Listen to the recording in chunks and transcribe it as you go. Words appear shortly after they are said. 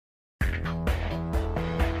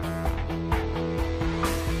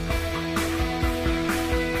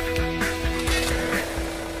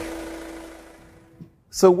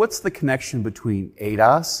So what's the connection between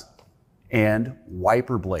ADAS and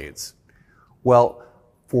wiper blades? Well,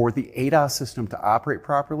 for the ADAS system to operate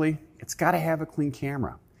properly, it's got to have a clean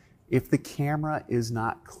camera. If the camera is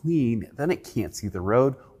not clean, then it can't see the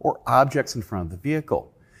road or objects in front of the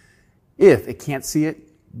vehicle. If it can't see it,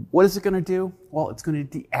 what is it going to do? Well, it's going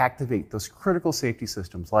to deactivate those critical safety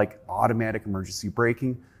systems like automatic emergency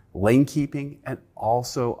braking, lane keeping, and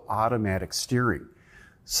also automatic steering.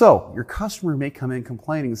 So your customer may come in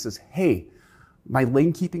complaining and says, hey, my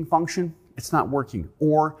lane keeping function, it's not working.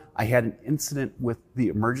 Or I had an incident with the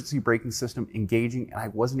emergency braking system engaging and I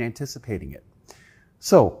wasn't anticipating it.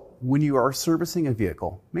 So when you are servicing a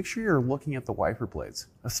vehicle, make sure you're looking at the wiper blades,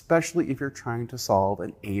 especially if you're trying to solve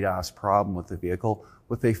an ADAS problem with the vehicle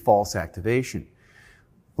with a false activation.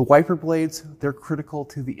 The wiper blades, they're critical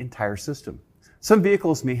to the entire system. Some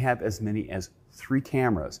vehicles may have as many as 3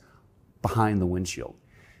 cameras behind the windshield.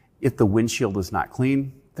 If the windshield is not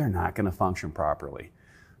clean, they're not going to function properly.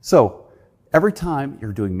 So every time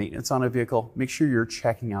you're doing maintenance on a vehicle, make sure you're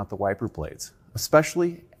checking out the wiper blades,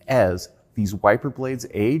 especially as these wiper blades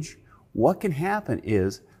age. What can happen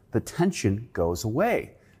is the tension goes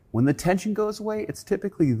away. When the tension goes away, it's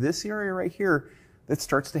typically this area right here that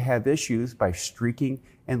starts to have issues by streaking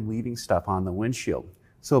and leaving stuff on the windshield.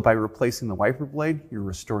 So by replacing the wiper blade, you're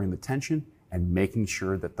restoring the tension and making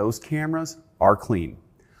sure that those cameras are clean.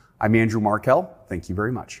 I'm Andrew Markell. Thank you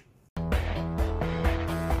very much.